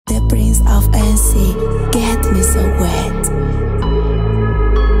Theprinceofnc, get me so wet.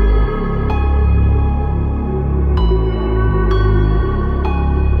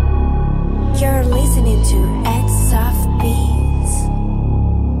 You're listening to Soft Beats.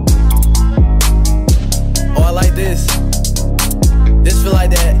 Oh, I like this. This feel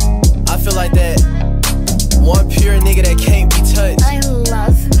like that. I feel like that. One pure nigga that can't be touched. I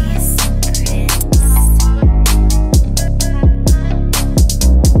love me some Prince.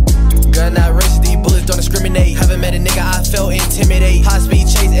 Gun not racist, these bullets don't discriminate. Haven't met a nigga I felt intimidate. High speed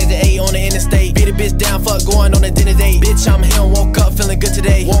chase at the A on the interstate. Beat a bitch down, fuck going on a dinner date. Bitch, I'm him, woke up feeling good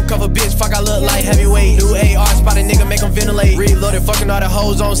today. Woke up a bitch, fuck I look like heavyweight. New AR, spot a nigga, make him ventilate. Reloaded, fucking all the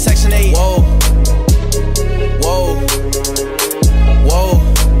hoes on section 8. Whoa. Whoa. Whoa.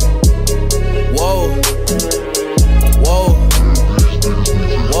 Whoa. Whoa.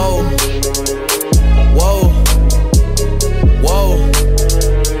 Whoa. Whoa. Whoa.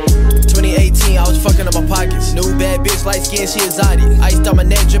 2018, I was fucking up my pockets. New bad bitch, light skin, she exotic. Iced on my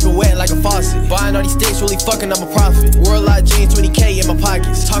neck, dripping wet like a faucet. Buying all these sticks, really fucking, I'm a profit. Worldwide jeans, 20K in my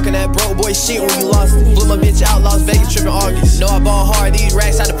pockets. Talking that broke boy shit when you lost it. Blew my bitch out, Las Vegas, tripping August. Know I ball hard, these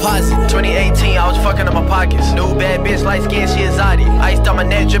racks I deposit. 2018, I was fucking up my pockets. New bad bitch, light skin, she exotic. Iced on my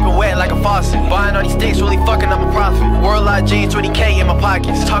neck, dripping wet like a faucet. Buying all these sticks, really fucking, I'm a profit. Worldwide jeans, 20K in my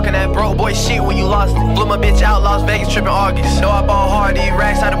pockets. Talking that broke boy shit when you lost it. Blew my bitch out, Las Vegas, tripping August. Know I ball hard, these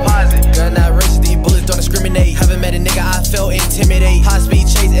racks I deposit. Gun not racist, these bullets don't discriminate. Haven't met a nigga I felt intimidate. High speed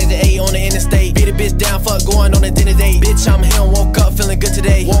chase at the A on the interstate. Beat a bitch down, fuck going on a dinner date. Bitch, I'm him, woke up feeling good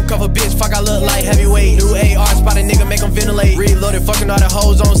today. Woke up a bitch, fuck I look like heavyweight. New AR, spot a nigga, make him ventilate. Reloaded, fucking all the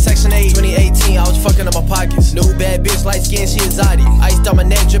hoes on section 8. 2018, I was fucking up my pockets. New bad bitch, light skin, she exotic. Iced on my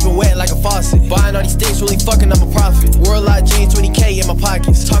neck, dripping wet like a faucet. Buying all these sticks, really fucking, I'm a profit. Worldwide jeans, 20K in my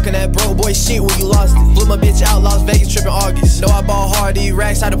pockets. Talking that broke boy shit when you lost it. Blew my bitch out, Las Vegas, tripping August. Know I ball hard, these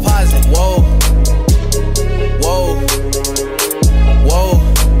racks I deposit. Whoa. Whoa. Whoa.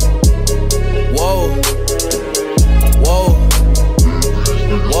 Whoa. Whoa.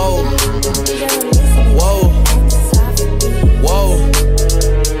 Whoa. Whoa. Whoa.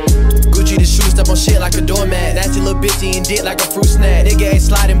 Gucci the shoes, step on shit like a doormat. Nasty little bitch eating dick like a fruit snack. Nigga ain't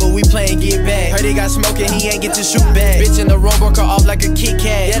sliding, but we playing get back. Heard he got smoking, he ain't get to shoot back. Bitch in the road broke her off like a Kit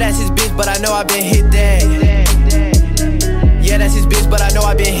Kat. Yeah, that's his bitch, but I know I been hit that. Yeah, that's his bitch, but I know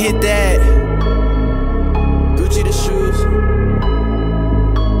I been hit that. Gucci the shoes.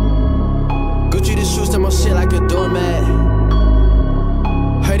 Gucci the shoes, step on shit like a doormat.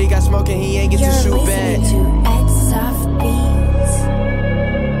 Heard he got smoking, he ain't get to shoot back. You're listening to Soft Beats.